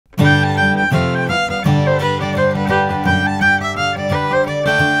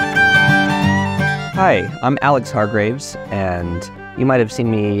Hi, I'm Alex Hargreaves, and you might have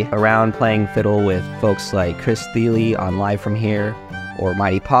seen me around playing fiddle with folks like Chris Thile on Live From Here or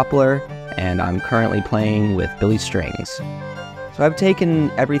Mighty Poplar, and I'm currently playing with Billy Strings. So I've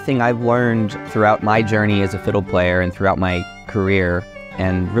taken everything I've learned throughout my journey as a fiddle player and throughout my career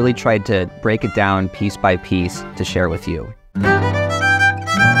and really tried to break it down piece by piece to share with you.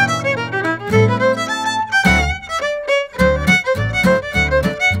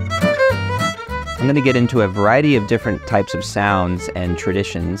 I'm going to get into a variety of different types of sounds and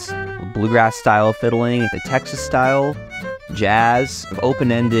traditions: bluegrass style fiddling, the Texas style, jazz,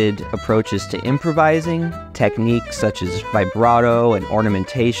 open-ended approaches to improvising, techniques such as vibrato and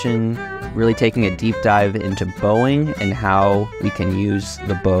ornamentation, really taking a deep dive into bowing and how we can use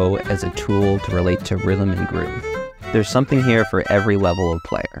the bow as a tool to relate to rhythm and groove. There's something here for every level of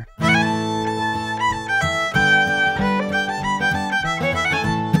player.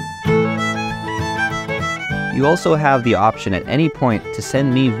 You also have the option at any point to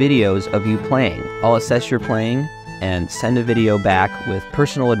send me videos of you playing. I'll assess your playing and send a video back with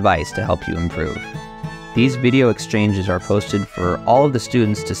personal advice to help you improve. These video exchanges are posted for all of the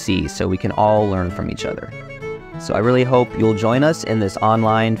students to see so we can all learn from each other. So I really hope you'll join us in this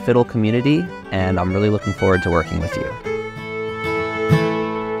online fiddle community, and I'm really looking forward to working with you.